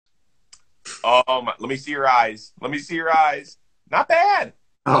Oh, my, let me see your eyes. Let me see your eyes. Not bad.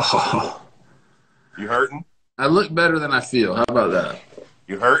 Oh, You hurting? I look better than I feel. How about that?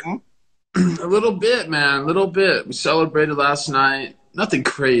 You hurting? A little bit, man. A little bit. We celebrated last night. Nothing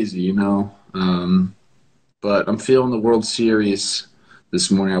crazy, but I'm feeling the World Series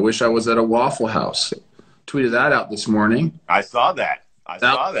this morning. I wish I was at a Waffle House. Tweeted that out this morning. I saw that. I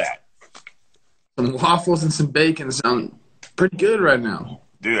saw that. Some waffles and some bacon sound pretty good right now.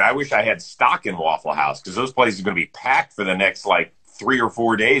 Dude, I wish I had stock in Waffle House because those places are going to be packed for the next, 3 or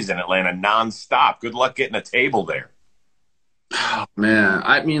 4 days in Atlanta nonstop. Good luck getting a table there. Oh, man.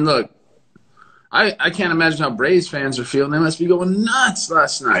 I mean, look, I can't imagine how Braves fans are feeling. They must be going nuts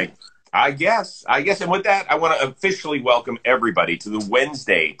last night. I guess. And with that, I want to officially welcome everybody to the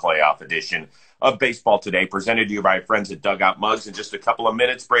Wednesday playoff edition of Baseball Today, presented to you by friends at Dugout Mugs. In just a couple of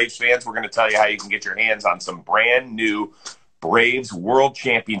minutes, Braves fans, we're going to tell you how you can get your hands on some brand new Braves World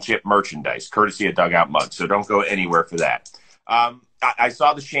Championship merchandise, courtesy of Dugout Mugs. So don't go anywhere for that. I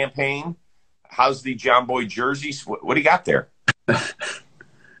saw the champagne. How's the JOMBOY jerseys? What do you got there?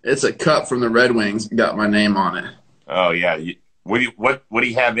 It's a cup from the Red Wings. Got my name on it. Oh, yeah. What do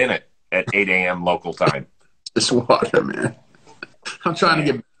you have in it at 8 a.m. local time? Just water, man. I'm trying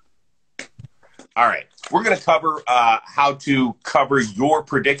to get... All right. We're going to cover how to cover your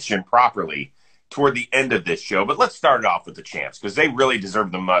prediction properly toward the end of this show. But let's start it off with the champs because they really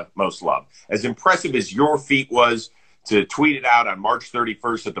deserve the most love. As impressive as your feat was to tweet it out on March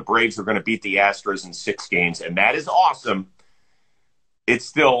 31st that the Braves are going to beat the Astros in 6 games, and that is awesome. It's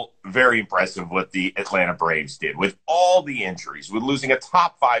still very impressive what the Atlanta Braves did with all the injuries, with losing a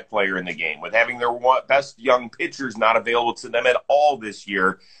top 5 player in the game, with having their best young pitchers not available to them at all this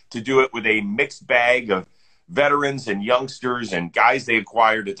year, to do it with a mixed bag of veterans and youngsters and guys they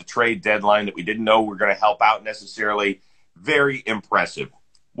acquired at the trade deadline that we didn't know were going to help out necessarily. Very impressive.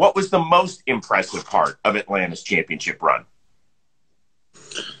 What was the most impressive part of Atlanta's championship run?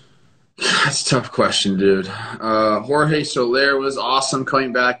 That's a tough question, dude. Jorge Soler was awesome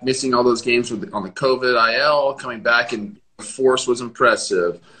coming back, missing all those games on the COVID IL. Coming back in force was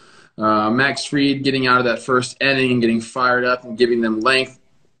impressive. Max Fried getting out of that first inning and getting fired up and giving them length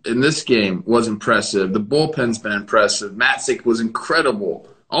in this game was impressive. The bullpen's been impressive. Matzik was incredible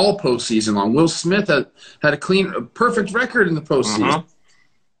all postseason long. Will Smith had a perfect record in the postseason.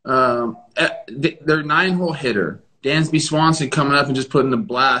 Their 9-hole hitter, Dansby Swanson, coming up and just putting a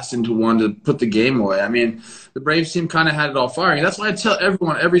blast into one to put the game away. I mean, the Braves team kind of had it all firing. That's why I tell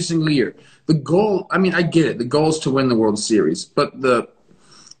everyone every single year, the goal, I mean, I get it. The goal is to win the World Series, but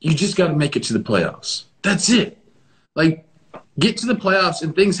you just got to make it to the playoffs. That's it. Get to the playoffs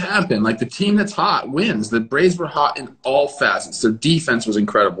and things happen. The team that's hot wins. The Braves were hot in all facets. Their defense was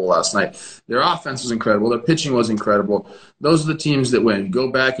incredible last night. Their offense was incredible. Their pitching was incredible. Those are the teams that win. Go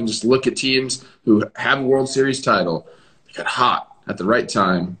back and just look at teams who have a World Series title. They got hot at the right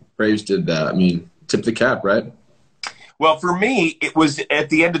time. Braves did that. I mean, tip the cap, right? Well, for me, it was at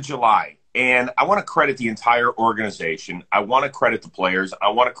the end of July. And I want to credit the entire organization. I want to credit the players. I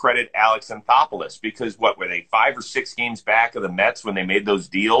want to credit Alex Anthopoulos because what were they, 5 or 6 games back of the Mets when they made those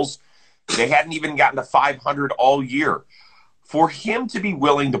deals? They hadn't even gotten to 500 all year. For him to be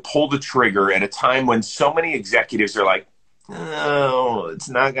willing to pull the trigger at a time when so many executives are like, no, it's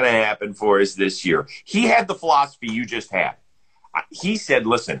not going to happen for us this year. He had the philosophy you just had. He said,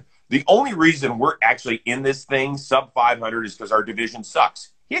 listen, the only reason we're actually in this thing sub 500 is because our division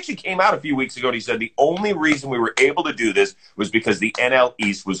sucks. He actually came out a few weeks ago and he said the only reason we were able to do this was because the NL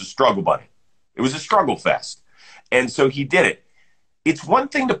East was a struggle bunny. It was a struggle fest. And so he did it. It's one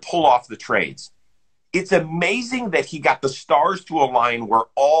thing to pull off the trades. It's amazing that he got the stars to align where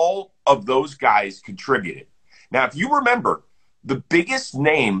all of those guys contributed. Now, if you remember, the biggest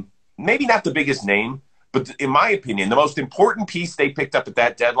name, maybe not the biggest name, but in my opinion, the most important piece they picked up at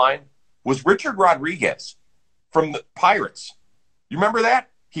that deadline was Richard Rodriguez from the Pirates. You remember that?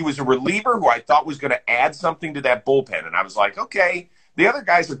 He was a reliever who I thought was going to add something to that bullpen. And I was like, okay, the other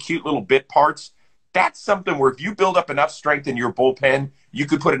guys are cute little bit parts. That's something where if you build up enough strength in your bullpen, you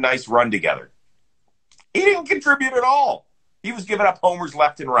could put a nice run together. He didn't contribute at all. He was giving up homers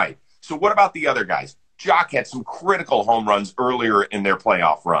left and right. So what about the other guys? Jock had some critical home runs earlier in their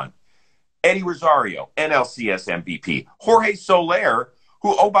playoff run. Eddie Rosario, NLCS MVP. Jorge Soler,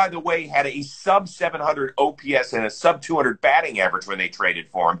 who, oh, by the way, had a sub-700 OPS and a sub-200 batting average when they traded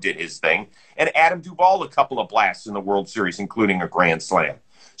for him, did his thing. And Adam Duvall, a couple of blasts in the World Series, including a grand slam.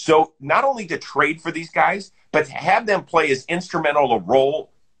 So not only to trade for these guys, but to have them play as instrumental a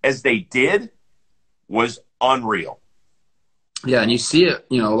role as they did was unreal. Yeah, and you see it,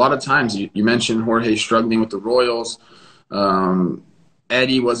 a lot of times. You mentioned Jorge struggling with the Royals.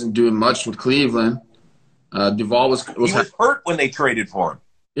 Eddie wasn't doing much with Cleveland. Duvall was he was hurt when they traded for him.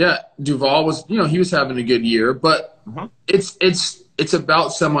 Yeah, Duvall was, he was having a good year, but it's about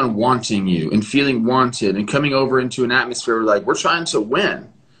someone wanting you and feeling wanted and coming over into an atmosphere like we're trying to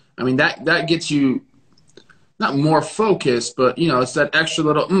win. I mean, that gets you not more focused, but it's that extra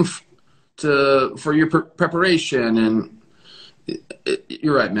little oomph for your preparation. And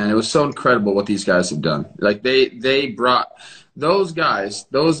you're right, man. It was so incredible what these guys have done. Like they brought those guys,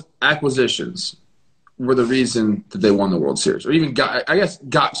 those acquisitions were the reason that they won the World Series, or even got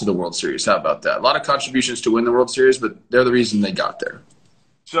to the World Series. How about that? A lot of contributions to win the World Series, but they're the reason they got there.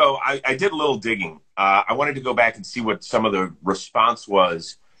 So I did a little digging. I wanted to go back and see what some of the response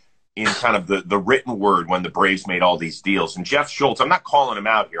was in kind of the written word when the Braves made all these deals. And Jeff Schultz, I'm not calling him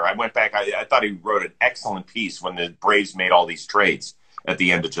out here. I went back. I thought he wrote an excellent piece when the Braves made all these trades at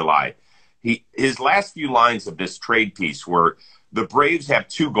the end of July. His last few lines of this trade piece were, the Braves have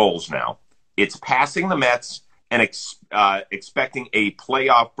two goals now. It's passing the Mets and expecting a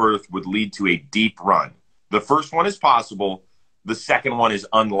playoff berth would lead to a deep run. The first one is possible. The second one is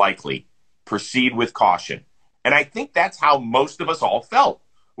unlikely. Proceed with caution. And I think that's how most of us all felt.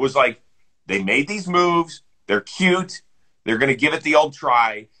 Was like, they made these moves. They're cute. They're going to give it the old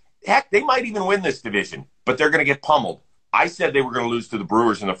try. Heck, they might even win this division, but they're going to get pummeled. I said they were going to lose to the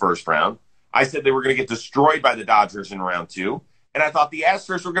Brewers in the first round. I said they were going to get destroyed by the Dodgers in round 2. And I thought the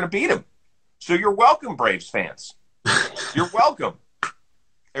Astros were going to beat them. So you're welcome, Braves fans. You're welcome.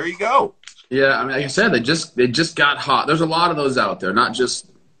 There you go. Yeah, I mean, like I said, they just got hot. There's a lot of those out there, not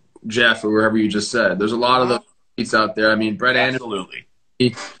just Jeff or wherever you just said. There's a lot of those tweets out there. I mean, Brett Anderson,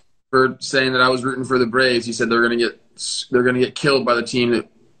 for saying that I was rooting for the Braves, he said they're gonna get killed by the team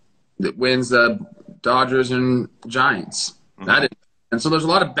that wins the Dodgers and Giants. And so there's a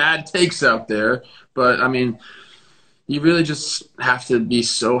lot of bad takes out there, but I mean, you really just have to be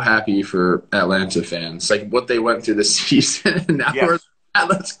so happy for Atlanta fans, like what they went through this season. And now we're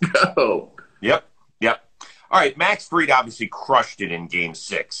let's go. Yep. All right, Max Fried obviously crushed it in Game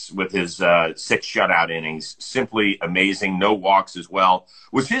 6 with his 6 shutout innings. Simply amazing. No walks as well.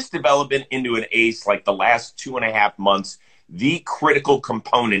 Was his development into an ace like the last 2.5 months the critical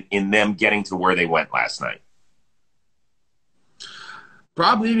component in them getting to where they went last night?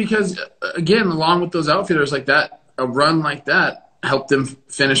 Probably because, again, along with those outfielders like that, a run like that helped them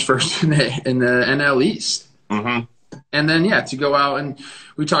finish first in the NL East. Mm-hmm. And then, to go out, and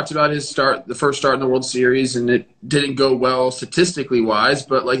we talked about his the first start in the World Series, and it didn't go well statistically wise,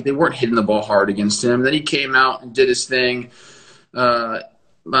 but like they weren't hitting the ball hard against him. Then he came out and did his thing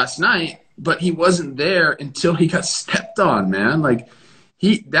last night, but he wasn't there until he got stepped on, man. Like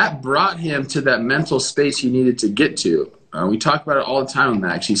that brought him to that mental space he needed to get to. We talk about it all the time with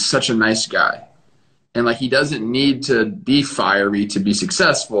Max. He's such a nice guy. And like he doesn't need to be fiery to be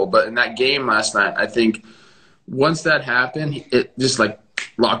successful. But in that game last night, I think once that happened, it just like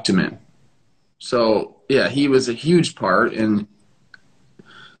locked him in. So yeah, he was a huge part, and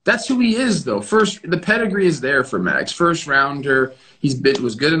that's who he is, though. First, the pedigree is there for Max. First rounder,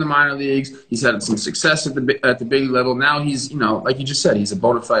 was good in the minor leagues. He's had some success at the big level. Now he's, like you just said, he's a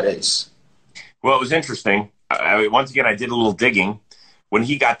bona fide ace. Well, it was interesting. Once again, I did a little digging. When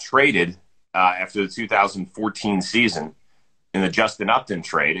he got traded after the 2014 season in the Justin Upton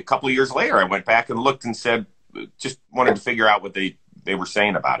trade, a couple of years later, I went back and looked and said, just wanted to figure out what they were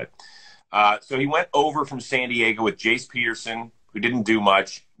saying about it. So he went over from San Diego with Jace Peterson, who didn't do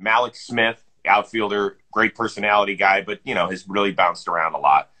much, Malik Smith, outfielder, great personality guy, but, has really bounced around a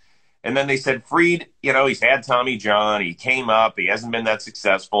lot. And then they said, Fried, he's had Tommy John. He came up. He hasn't been that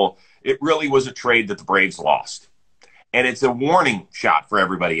successful. It really was a trade that the Braves lost. And it's a warning shot for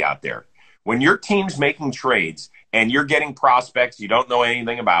everybody out there. When your team's making trades and you're getting prospects you don't know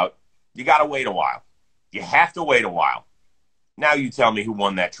anything about, you got to wait a while. You have to wait a while. Now you tell me who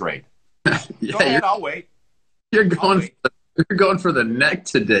won that trade. Go ahead, I'll wait. You're going for the neck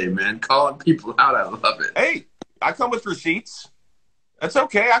today, man. Calling people out, I love it. Hey, I come with receipts. That's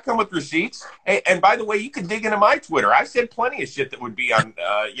okay. I come with receipts. Hey, and by the way, you can dig into my Twitter. I said plenty of shit that would be on,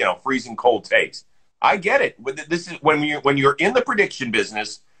 freezing cold takes. I get it. This is when you're in the prediction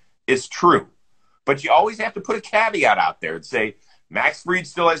business, it's true. But you always have to put a caveat out there and say Max Fried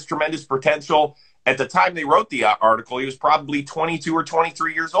still has tremendous potential. At the time they wrote the article, he was probably 22 or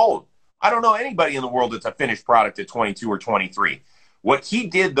 23 years old. I don't know anybody in the world that's a finished product at 22 or 23. What he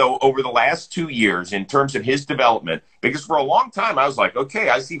did, though, over the last 2 years in terms of his development, because for a long time I was like, okay,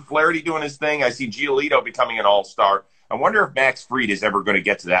 I see Flaherty doing his thing. I see Giolito becoming an all-star. I wonder if Max Fried is ever going to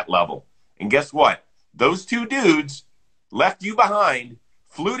get to that level. And guess what? Those two dudes left you behind,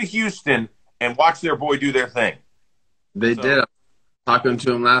 flew to Houston, and watched their boy do their thing. They did. Talking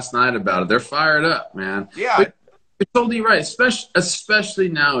to him last night about it. They're fired up, man. Yeah. But you're totally right, especially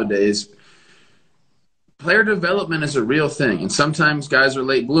nowadays. Player development is a real thing, and sometimes guys are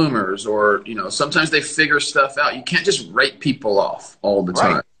late bloomers, or sometimes they figure stuff out. You can't just write people off all the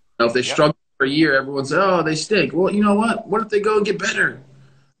time. Right. If they struggle for a year, everyone says, "Oh, they stink." Well, you know what? What if they go and get better?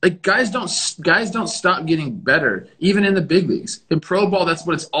 Like guys don't stop getting better, even in the big leagues. In pro ball, that's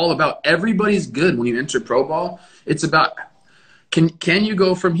what it's all about. Everybody's good when you enter pro ball. It's about can you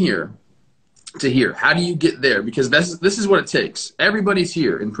go from here to here? How do you get there? Because this is what it takes. Everybody's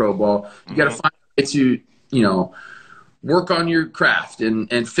here in pro ball. You got to find a way to work on your craft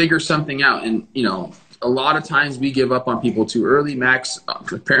and figure something out. And, a lot of times we give up on people too early. Max,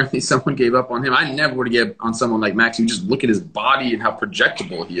 apparently someone gave up on him. I never would give on someone like Max. You just look at his body and how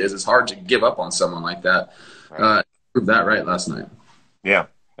projectable he is. It's hard to give up on someone like that. Right. Proved that right last night. Yeah.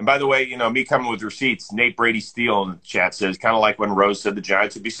 And by the way, me coming with receipts, Nate Brady Steele in the chat says, kind of like when Rose said the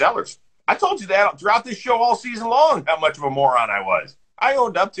Giants would be sellers. I told you that throughout this show all season long, how much of a moron I was. I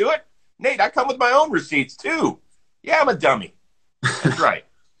owned up to it. Nate, I come with my own receipts, too. Yeah, I'm a dummy. That's right.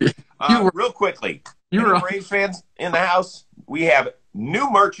 Real quickly, Braves fans in the house, we have new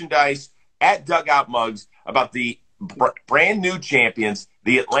merchandise at Dugout Mugs about the brand new champions,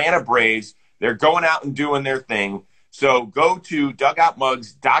 the Atlanta Braves. They're going out and doing their thing. So go to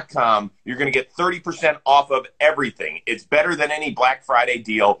dugoutmugs.com. You're going to get 30% off of everything. It's better than any Black Friday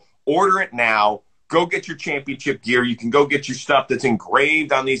deal. Order it now. Go get your championship gear. You can go get your stuff that's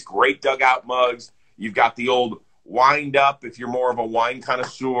engraved on these great Dugout Mugs. You've got the old wind up if you're more of a wine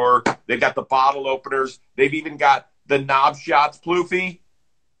connoisseur. They've got the bottle openers. They've even got the knob shots. Plouffe?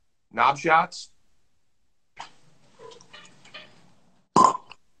 Knob shots?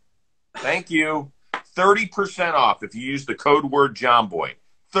 Thank you. 30% off if you use the code word JOMBOY.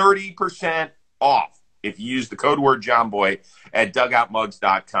 30% off if you use the code word JOMBOY at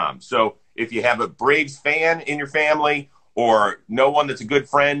dugoutmugs.com. So if you have a Braves fan in your family or no one that's a good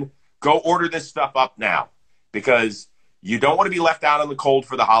friend, go order this stuff up now because you don't want to be left out in the cold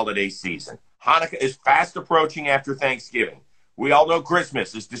for the holiday season. Hanukkah is fast approaching after Thanksgiving. We all know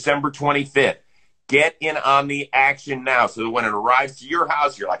Christmas is December 25th. Get in on the action now so that when it arrives to your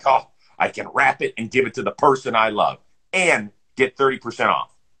house, you're like, oh, I can wrap it and give it to the person I love and get 30%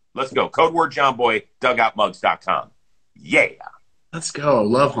 off. Let's go. Code word JOMBOY, dugoutmugs.com. Yeah. Let's go.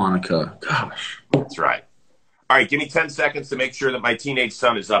 Love Hanukkah. Gosh. That's right. All right, give me 10 seconds to make sure that my teenage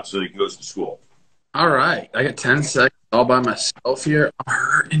son is up so he can go to school. All right. I got 10 seconds all by myself here. I'm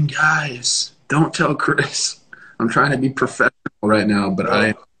hurting, guys. Don't tell Chris. I'm trying to be professional right now, but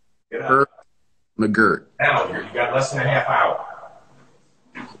I hurt McGirt. Now here, you got less than a half hour.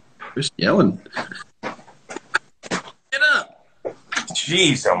 Just yelling. Get up.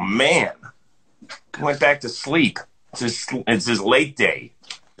 Jeez, oh man. He went back to sleep. It's his late day.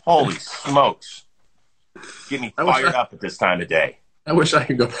 Holy smokes. Get me fired up at this time of day. I wish I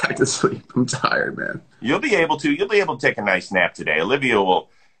could go back to sleep. I'm tired, man. You'll be able to take a nice nap today. Olivia will,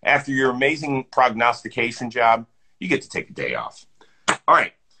 after your amazing prognostication job, you get to take a day off. All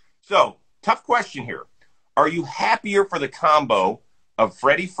right. So, tough question here. Are you happier for the combo of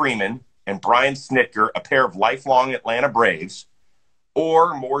Freddie Freeman and Brian Snitker, a pair of lifelong Atlanta Braves,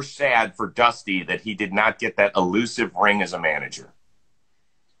 or more sad for Dusty that he did not get that elusive ring as a manager?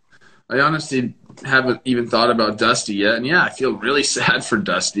 I honestly haven't even thought about Dusty yet. And, yeah, I feel really sad for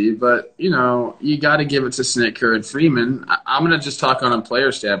Dusty. But, you got to give it to Snitker and Freeman. I'm going to just talk on a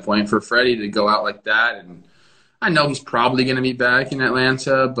player standpoint for Freddie to go out like that. And I know he's probably going to be back in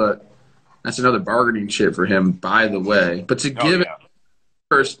Atlanta, but that's another bargaining chip for him, by the way. But to give it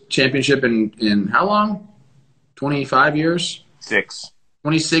first championship in how long? 25 years?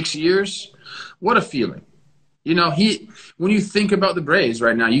 26 years? What a feeling. When you think about the Braves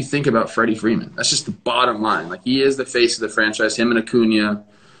right now, you think about Freddie Freeman. That's just the bottom line. Like, he is the face of the franchise, him and Acuna.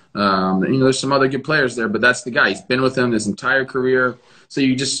 There's some other good players there, but that's the guy. He's been with them his entire career. So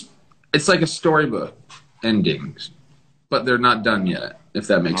it's like a storybook endings, but they're not done yet, if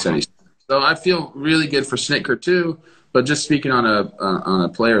that makes any sense. So I feel really good for Snitker too, but just speaking on a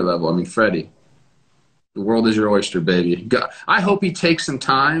player level, I mean, Freddie, the world is your oyster, baby. I hope he takes some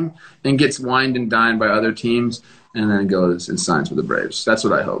time and gets wined and dined by other teams and then goes and signs with the Braves. That's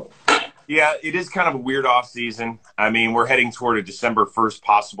what I hope. Yeah, it is kind of a weird offseason. I mean, we're heading toward a December 1st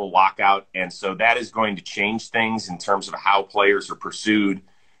possible lockout, and so that is going to change things in terms of how players are pursued,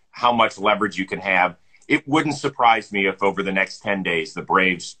 how much leverage you can have. It wouldn't surprise me if over the next 10 days the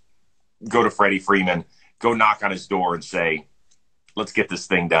Braves go to Freddie Freeman, go knock on his door and say, let's get this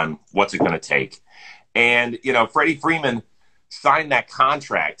thing done. What's it going to take? And, Freddie Freeman signed that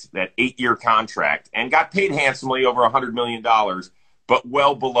contract, that 8-year contract, and got paid handsomely over $100 million. but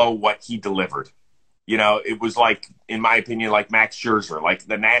well below what he delivered. You know, it was like, in my opinion, like Max Scherzer. Like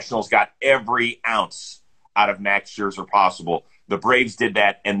the Nationals got every ounce out of Max Scherzer possible. The Braves did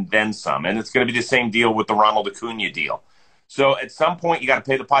that and then some. And it's going to be the same deal with the Ronald Acuna deal. So at some point, you got to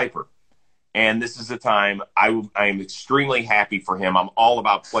pay the piper. And this is the time I am extremely happy for him. I'm all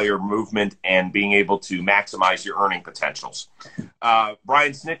about player movement and being able to maximize your earning potentials.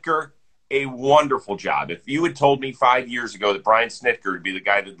 Brian Snitker, a wonderful job. If you had told me 5 years ago that Brian Snitker would be the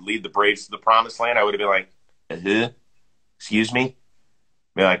guy that would lead the Braves to the promised land, I would have been like, excuse me?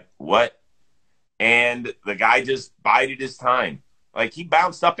 Be like, what? And the guy just bided his time. Like, he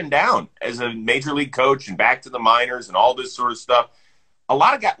bounced up and down as a major league coach and back to the minors and all this sort of stuff. A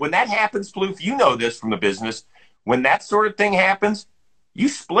lot of guys, when that happens, Plouffe, you know this from the business, when that sort of thing happens, you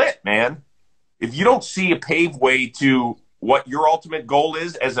split, man. If you don't see a paved way to what your ultimate goal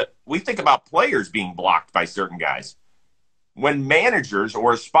is, we think about players being blocked by certain guys. When managers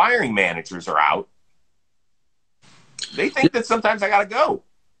or aspiring managers are out, they think that sometimes I got to go.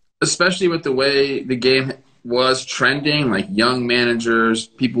 Especially with the way the game was trending, like young managers,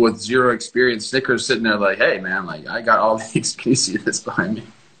 people with zero experience. Snicker's sitting there like, hey, man, like I got all the experience. You see this behind me?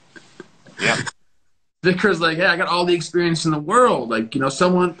 Yeah. Snicker's like, hey, I got all the experience in the world. Like, you know,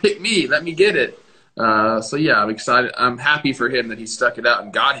 someone pick me. Let me get it. So, yeah, I'm excited. I'm happy for him that he stuck it out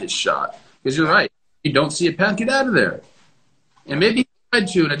and got his shot. Because you're right. You don't see a path, get out of there. And maybe he tried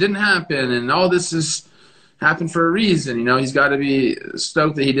to, and it didn't happen. And all this is happened for a reason. You know, he's got to be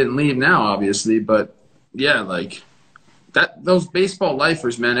stoked that he didn't leave now, obviously. But, yeah, like that, those baseball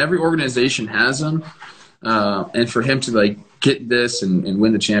lifers, man, every organization has them. And for him to, like, get this and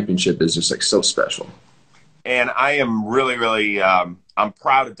win the championship is just, like, so special. And I am really, really I'm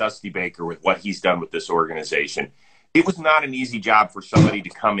proud of Dusty Baker with what he's done with this organization. It was not an easy job for somebody to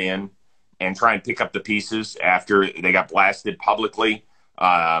come in and try and pick up the pieces after they got blasted publicly,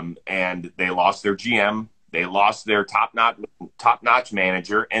 and they lost their GM. They lost their top-notch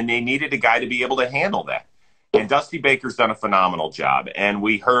manager, and they needed a guy to be able to handle that. And Dusty Baker's done a phenomenal job. And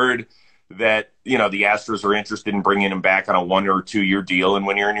we heard that, you know, the Astros are interested in bringing him back on a 1 or 2 year deal. And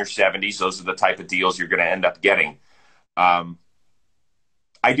when you're in your 70s, those are the type of deals you're going to end up getting.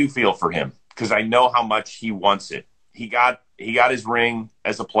 I do feel for him because I know how much he wants it. He got his ring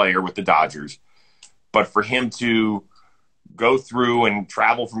as a player with the Dodgers, but for him to go through and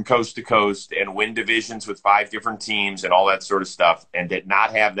travel from coast to coast and win divisions with 5 different teams and all that sort of stuff, and did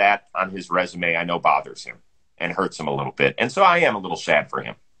not have that on his resume, I know bothers him and hurts him a little bit. And so I am a little sad for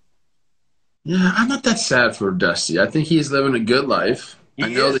him. Yeah, I'm not that sad for Dusty. I think he's living a good life.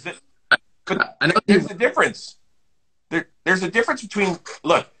 There's a difference. There's a difference between,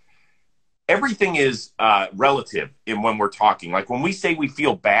 look, everything is relative in when we're talking. Like when we say we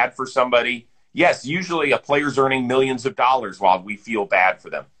feel bad for somebody, yes, usually a player's earning millions of dollars while we feel bad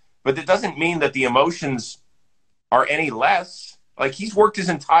for them. But it doesn't mean that the emotions are any less. Like he's worked his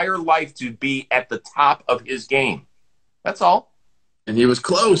entire life to be at the top of his game. That's all. And he was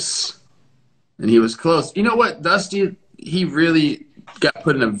close. You know what, Dusty, he really got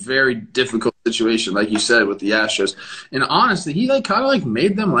put in a very difficult situation, like you said, with the Astros. And honestly, he kind of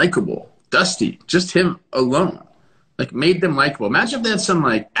made them likable. Dusty, just him alone, made them likable. Imagine if they had some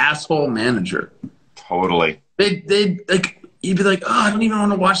asshole manager. Totally. They'd you'd be like, oh, I don't even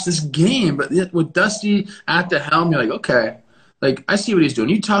want to watch this game. But with Dusty at the helm, you're like, okay. I see what he's doing.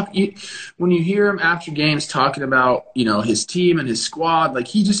 When you hear him after games talking about, his team and his squad,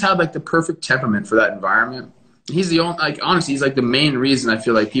 he just had the perfect temperament for that environment. He's the only, honestly, he's the main reason I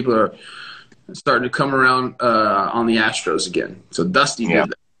feel like people are starting to come around on the Astros again. So Dusty did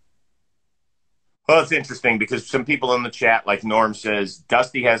that. Well, it's interesting because some people in the chat, like Norm says,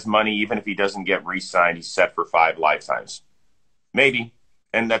 Dusty has money even if he doesn't get re-signed. He's set for 5 lifetimes. Maybe.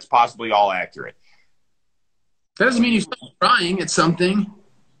 And that's possibly all accurate. That doesn't mean you stop trying at something.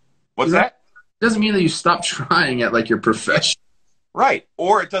 What's that? It doesn't mean that you stop trying at your profession. Right.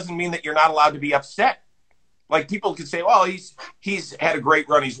 Or it doesn't mean that you're not allowed to be upset. People could say, well, he's had a great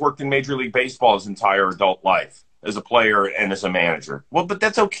run. He's worked in Major League Baseball his entire adult life as a player and as a manager. Well, but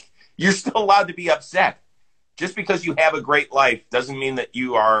that's okay. You're still allowed to be upset. Just because you have a great life doesn't mean that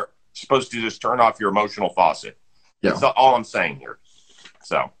you are supposed to just turn off your emotional faucet. Yeah. That's all I'm saying here.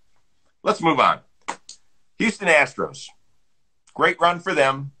 So let's move on. Houston Astros. Great run for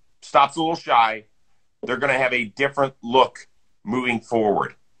them. Stops a little shy. They're going to have a different look moving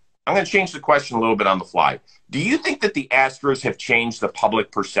forward. I'm going to change the question a little bit on the fly. Do you think that the Astros have changed the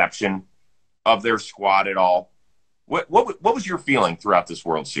public perception of their squad at all? What was your feeling throughout this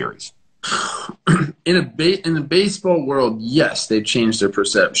World Series? in the baseball world, yes, they've changed their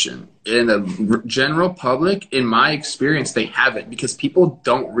perception. In the general public, in my experience, they haven't, because people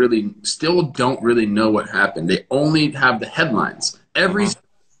still don't really know what happened. They only have the headlines. Every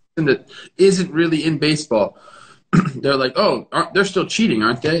season that isn't really in baseball, they're like, oh, they're still cheating,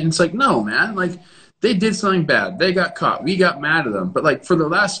 aren't they? And it's like, no, man. Like, they did something bad. They got caught. We got mad at them. But, like, for the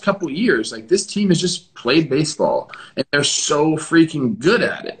last couple of years, like, this team has just played baseball, and they're so freaking good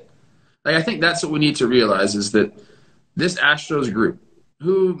at it. Like, I think that's what we need to realize, is that this Astros group,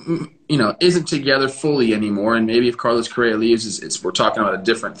 who, isn't together fully anymore, and maybe if Carlos Correa leaves, we're talking about a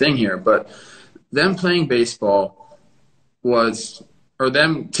different thing here, but them playing baseball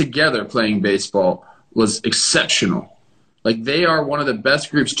them together playing baseball was exceptional. Like, they are one of the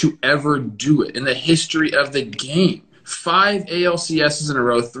best groups to ever do it in the history of the game. 5 ALCSs in a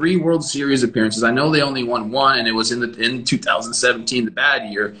row, 3 World Series appearances. I know they only won 1, and it was in 2017, the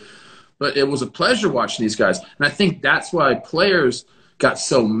bad year. But it was a pleasure watching these guys. And I think that's why players got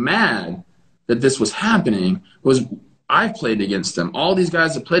so mad that this was happening, was I've played against them. All these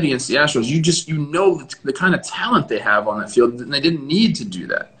guys that played against the Astros, you know the kind of talent they have on that field, and they didn't need to do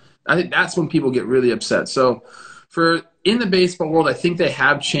that. I think that's when people get really upset. So in the baseball world, I think they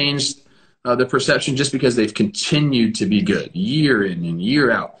have changed the perception, just because they've continued to be good year in and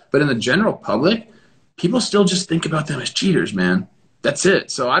year out. But in the general public, people still just think about them as cheaters, man. That's it.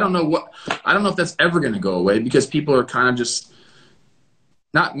 So I don't know if that's ever going to go away, because people are kind of just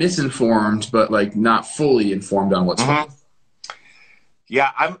not misinformed, but like not fully informed on what's going on. Yeah,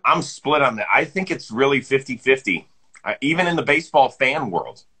 I'm split on that. I think it's really 50-50. Even in the baseball fan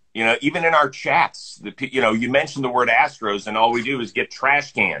world, even in our chats, you mentioned the word Astros, and all we do is get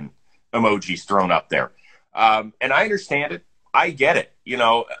trash can emojis thrown up there. And I understand it. I get it.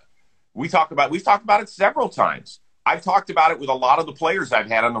 We've talked about it several times. I've talked about it with a lot of the players I've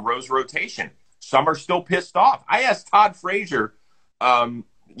had on the Rose rotation. Some are still pissed off. I asked Todd Frazier,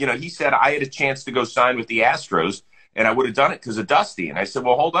 he said I had a chance to go sign with the Astros, and I would have done it because of Dusty. And I said,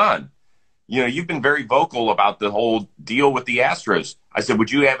 well, hold on. You've been very vocal about the whole deal with the Astros. I said, would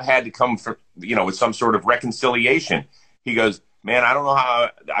you have had to come with some sort of reconciliation? He goes, man, I don't know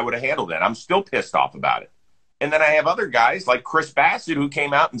how I would have handled that. I'm still pissed off about it. And then I have other guys like Chris Bassett, who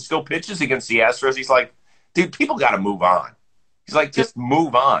came out and still pitches against the Astros. He's like, dude, people got to move on. He's like, just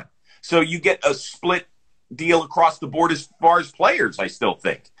move on. So you get a split deal across the board as far as players, I still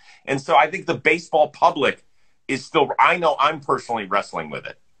think. And so I think the baseball public is still, I know I'm personally wrestling with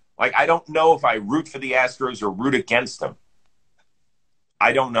it. Like, I don't know if I root for the Astros or root against them.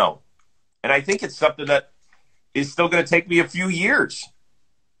 I don't know. And I think it's something that is still going to take me a few years.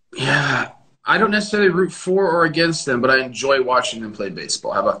 Yeah. I don't necessarily root for or against them, but I enjoy watching them play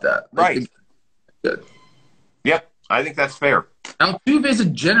baseball. How about that? Right. Good. Yep, I think that's fair. Altuve is a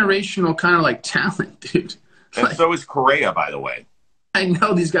generational kind of like talent, dude. And so is Correa, by the way. I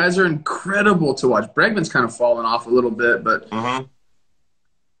know these guys are incredible to watch. Bregman's kind of fallen off a little bit, but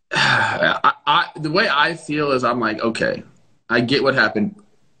the way I feel is I'm like, okay, I get what happened.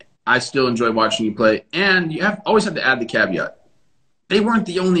 I still enjoy watching you play, and you always have to add the caveat. They weren't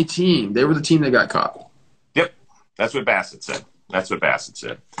the only team. They were the team that got caught. Yep, that's what Bassett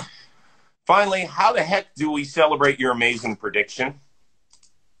said. Finally, how the heck do we celebrate your amazing prediction?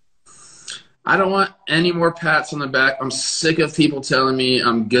 I don't want any more pats on the back. I'm sick of people telling me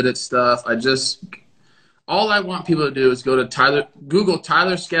I'm good at stuff. All I want people to do is go to Google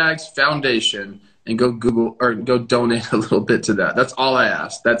Tyler Skaggs Foundation and go donate a little bit to that. That's all I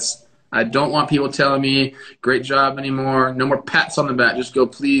ask. I don't want people telling me great job anymore. No more pats on the back. Just go,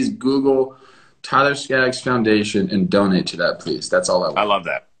 please Google Tyler Skaggs Foundation and donate to that, please. That's all I want. I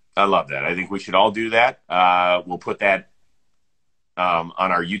love that. I think we should all do that. We'll put that on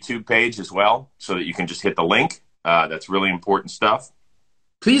our YouTube page as well, so that you can just hit the link. That's really important stuff.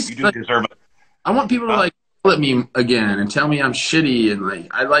 Please, you do deserve it. I want people to yell at me again and tell me I'm shitty, and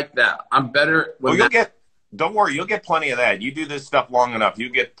I like that. I'm better. Don't worry, you'll get plenty of that. You do this stuff long enough, you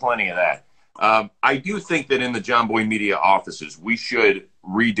get plenty of that. I do think that in the JOMBOY Media offices, we should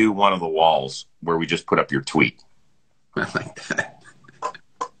redo one of the walls where we just put up your tweet. I like that.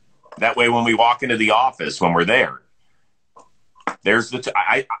 That way, when we walk into the office, when we're there, there's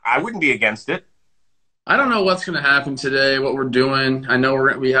I wouldn't be against it. I don't know what's going to happen today, what we're doing. I know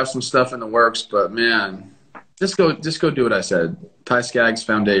we have some stuff in the works, but man, just go do what I said. Ty Skaggs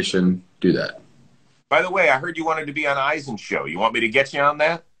Foundation, do that. By the way, I heard you wanted to be on Eisen's show. You want me to get you on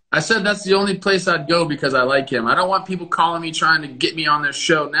that? I said that's the only place I'd go because I like him. I don't want people calling me trying to get me on their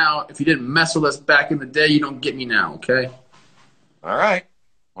show now. If you didn't mess with us back in the day, you don't get me now, okay? All right.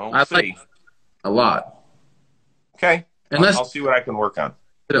 Well, we'll see. Like a lot. Okay. I'll see what I can work on.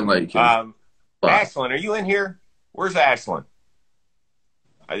 I didn't like him. Ashlyn, are you in here? Where's Ashlyn?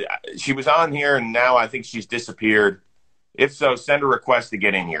 She was on here, and now I think she's disappeared. If so, send a request to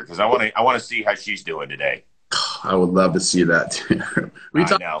get in here because I want to see how she's doing today. I would love to see that too.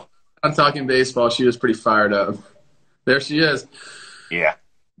 I'm talking baseball. She was pretty fired up. There she is. Yeah.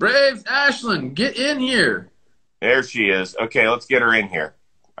 Braves, Ashlyn, get in here. There she is. Okay, let's get her in here.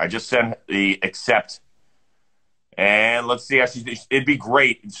 I just sent the accept. And let's see how she's. It'd be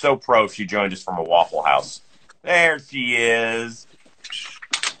great. It's so pro if she joined us from a Waffle House. There she is.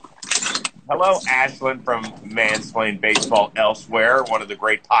 Hello, Ashlyn from Mansplain Baseball Elsewhere, one of the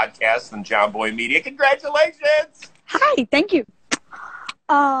great podcasts on JOMBOY Media. Congratulations! Hi, thank you.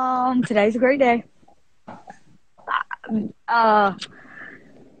 Today's a great day.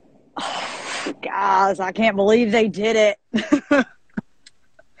 Guys, I can't believe they did it. Come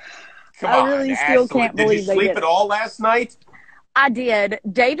on, I really still can't believe they did it. Did you sleep at all last night? I did.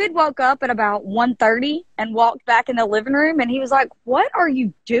 David woke up at about 1:30 and walked back in the living room, and he was like, "What are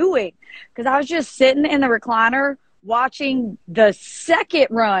you doing?" Because I was just sitting in the recliner watching the second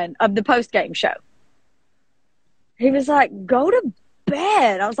run of the postgame show. He was like, "Go to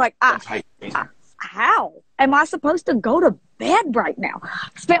bed." I was like, how am I supposed to go to bed right now?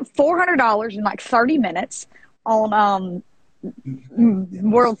 I spent $400 in like 30 minutes on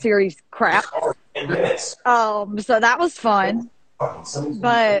World Series crap. So that was fun.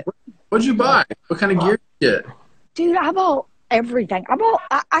 But what'd you buy? What kind of gear did you get? Dude, I bought everything.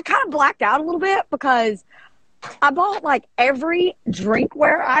 I kind of blacked out a little bit because I bought like every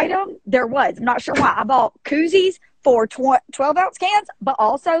drinkware item there was. I'm not sure why. I bought koozies for 12-ounce cans, but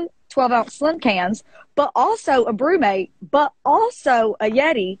also 12-ounce slim cans, but also a brewmate, but also a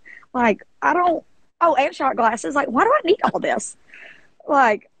Yeti. Like, and shot glasses. Like, why do I need all this?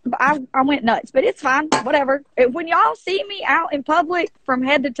 Like, I went nuts, but it's fine. Whatever. When y'all see me out in public from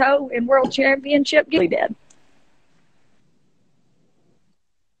head to toe in World Championship, we did.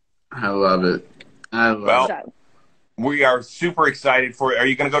 I love it. We are super excited for it. Are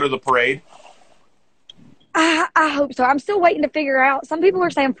you going to go to the parade? I hope so. I'm still waiting to figure out. Some people are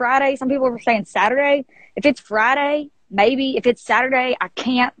saying Friday. Some people are saying Saturday. If it's Friday, maybe. If it's Saturday, I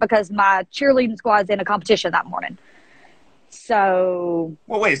can't because my cheerleading squad's in a competition that morning. So.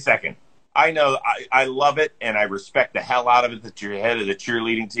 Well, wait a second. I know I love it, and I respect the hell out of it that you're head of the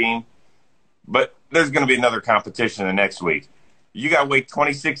cheerleading team. But there's going to be another competition the next week. You got to wait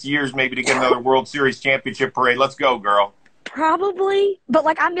 26 years maybe to get another World Series championship parade. Let's go, girl. Probably. But,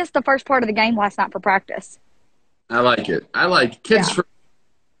 like, I missed the first part of the game last night for practice. I like it. I like kids.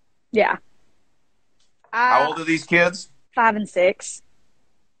 Yeah. How old are these kids? 5 and 6.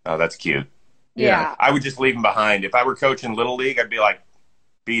 Oh, that's cute. Yeah. I would just leave them behind. If I were coaching Little League, I'd be like,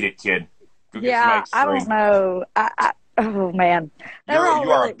 beat it, kid. Go get some ice I don't know. Oh, man. You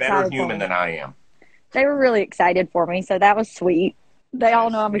are a better human than I am. They were really excited for me, so that was sweet. They all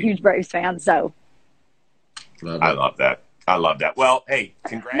know I'm a huge Braves fan, so. I love that. I love that. Well, hey,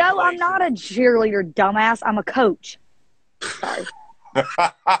 congratulations. No, I'm not a cheerleader, dumbass. I'm a coach. Sorry.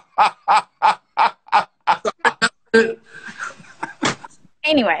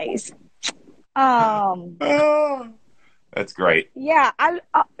 Anyways. That's great. Yeah,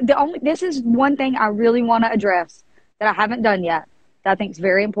 this is one thing I really want to address that I haven't done yet that I think is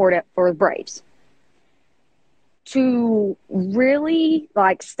very important for the Braves. To really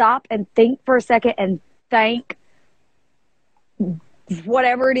stop and think for a second and thank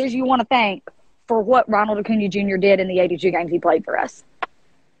whatever it is you want to thank for what Ronald Acuna Jr. did in the 82 games he played for us.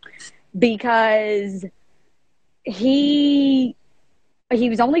 Because he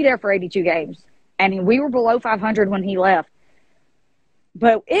was only there for 82 games, and we were below 500 when he left.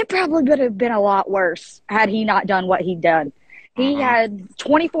 But it probably would have been a lot worse had he not done what he'd done. He had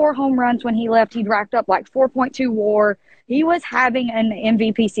 24 home runs when he left. He'd racked up 4.2 WAR. He was having an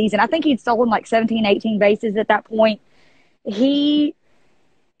MVP season. I think he'd stolen 17, 18 bases at that point. He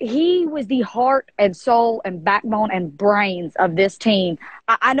was the heart and soul and backbone and brains of this team.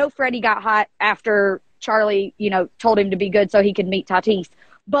 I know Freddie got hot after Charlie, told him to be good so he could meet Tatis.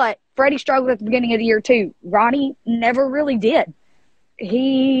 But Freddie struggled at the beginning of the year too. Ronnie never really did.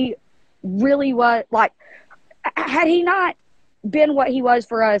 He really was had he not been what he was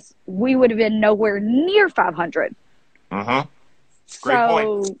for us, we would have been nowhere near 500. Great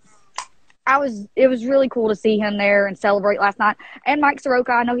point. It was really cool to see him there and celebrate last night. And Mike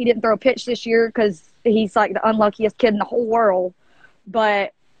Soroka, I know he didn't throw a pitch this year because he's the unluckiest kid in the whole world,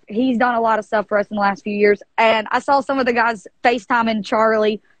 but he's done a lot of stuff for us in the last few years. And I saw some of the guys FaceTiming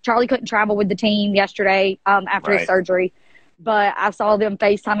Charlie. Charlie couldn't travel with the team yesterday after his surgery, but I saw them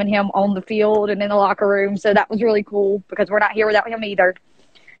FaceTiming him on the field and in the locker room. So that was really cool because we're not here without him either.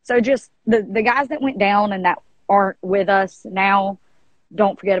 So just the guys that went down and that aren't with us now,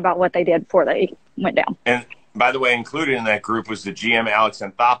 don't forget about what they did before they went down. And by the way, included in that group was the GM Alex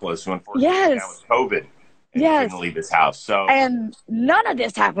Anthopoulos, who unfortunately went down with COVID and couldn't leave his house. So, and none of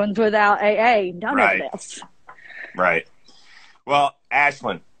this happens without AA. None of this. Right. Well,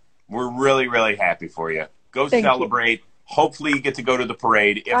 Ashlyn, we're really, really happy for you. Go celebrate. You. Hopefully you get to go to the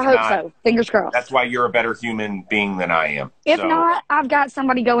parade. If I hope so. Fingers crossed. That's why you're a better human being than I am. If not, I've got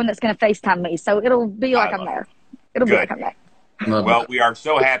somebody going that's going to FaceTime me, so it'll be like I'm there. It'll be like I'm there. Well, we are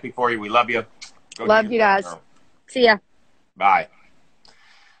so happy for you. We love you. Love you guys. See ya. Bye.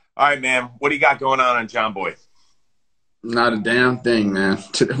 All right, man. What do you got going on JOMBOY? Not a damn thing, man.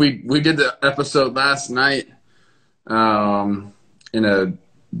 We did the episode last night in a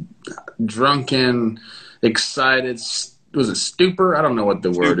drunken, excited, was it stupor? I don't know what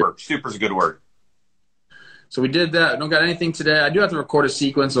the word is. Stupor's a good word. So we did that. I don't got anything today. I do have to record a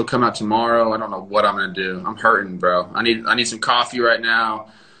sequence. It'll come out tomorrow. I don't know what I'm going to do. I'm hurting, bro. I need some coffee right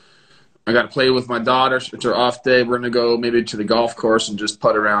now. I got to play with my daughter. It's her off day. We're going to go maybe to the golf course and just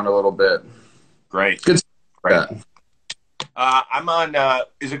putt around a little bit. Great. Good. Great. I'm on,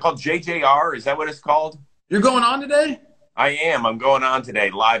 is it called JJR? Is that what it's called? You're going on today? I am. I'm going on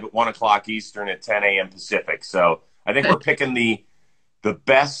today live at 1 o'clock Eastern at 10 a.m. Pacific. So I think we're picking the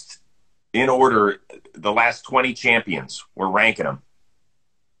best in order, the last 20 champions. We're ranking them.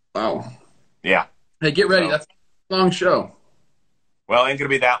 Wow. Yeah. Hey, get ready. That's a long show. Well, it ain't going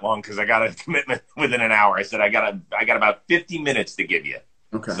to be that long because I got a commitment within an hour. I said I got about 50 minutes to give you.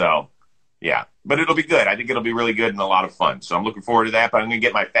 Okay. So, yeah. But it'll be good. I think it'll be really good and a lot of fun. So I'm looking forward to that, but I'm going to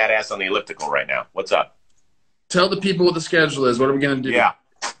get my fat ass on the elliptical right now. What's up? Tell the people what the schedule is. What are we going to do? Yeah.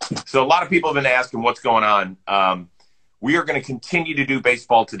 So a lot of people have been asking what's going on. We are going to continue to do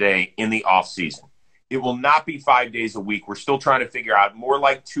baseball today in the off season. It will not be 5 days a week. We're still trying to figure out more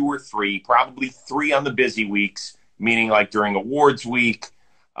like 2 or 3, probably 3 on the busy weeks, meaning like during awards week.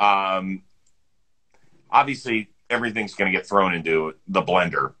 Obviously, everything's going to get thrown into the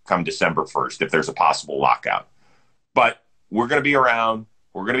blender come December 1st if there's a possible lockout. But we're going to be around.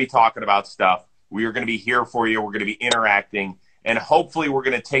 We're going to be talking about stuff. We are going to be here for you. We're going to be interacting. And hopefully we're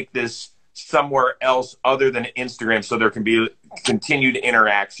going to take this somewhere else other than Instagram so there can be continued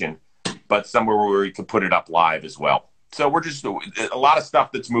interaction, but somewhere where we can put it up live as well. So we're just a lot of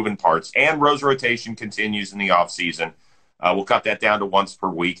stuff that's moving parts. And Rose Rotation continues in the off season. We'll cut that down to once per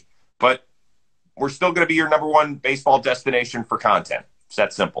week. But we're still going to be your number one baseball destination for content. It's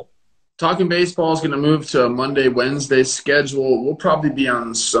that simple. Talking Baseball is going to move to a Monday, Wednesday schedule. We'll probably be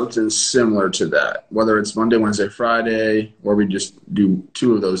on something similar to that, whether it's Monday, Wednesday, Friday, or we just do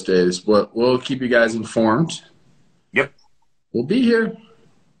 2 of those days. We'll keep you guys informed. Yep. We'll be here.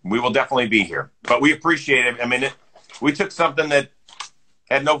 We will definitely be here. But we appreciate it. I mean, we took something that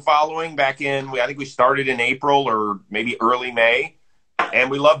had no following back in, I think we started in April or maybe early May, and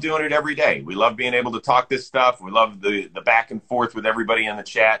we love doing it every day. We love being able to talk this stuff. We love the back and forth with everybody in the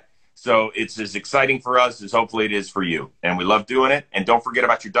chat. So it's as exciting for us as hopefully it is for you. And we love doing it. And don't forget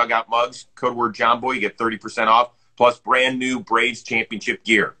about your dugout mugs. Code word JOMBOY. You get 30% off, plus brand new Braves championship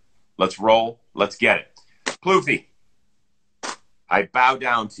gear. Let's roll. Let's get it. Plouffe, I bow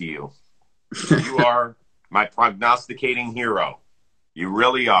down to you. You are my prognosticating hero. You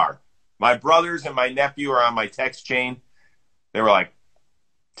really are. My brothers and my nephew are on my text chain. They were like,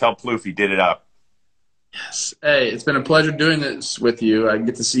 tell Plouffe did it up. Yes. Hey, it's been a pleasure doing this with you.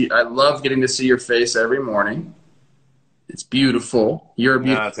 I love getting to see your face every morning. It's beautiful. You're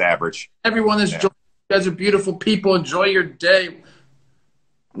beautiful. No, that's average. Everyone that's joining, you guys are beautiful people. Enjoy your day.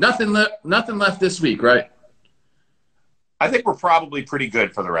 Nothing left this week, right? I think we're probably pretty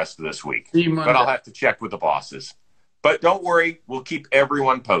good for the rest of this week. See you Monday. But I'll have to check with the bosses. But don't worry, we'll keep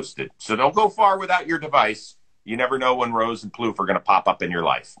everyone posted. So don't go far without your device. You never know when Rose and Plouffe are going to pop up in your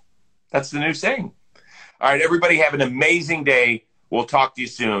life. That's the new saying. All right, everybody have an amazing day. We'll talk to you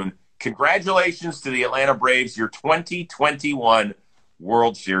soon. Congratulations to the Atlanta Braves, your 2021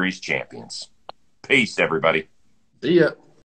 World Series champions. Peace, everybody. See ya.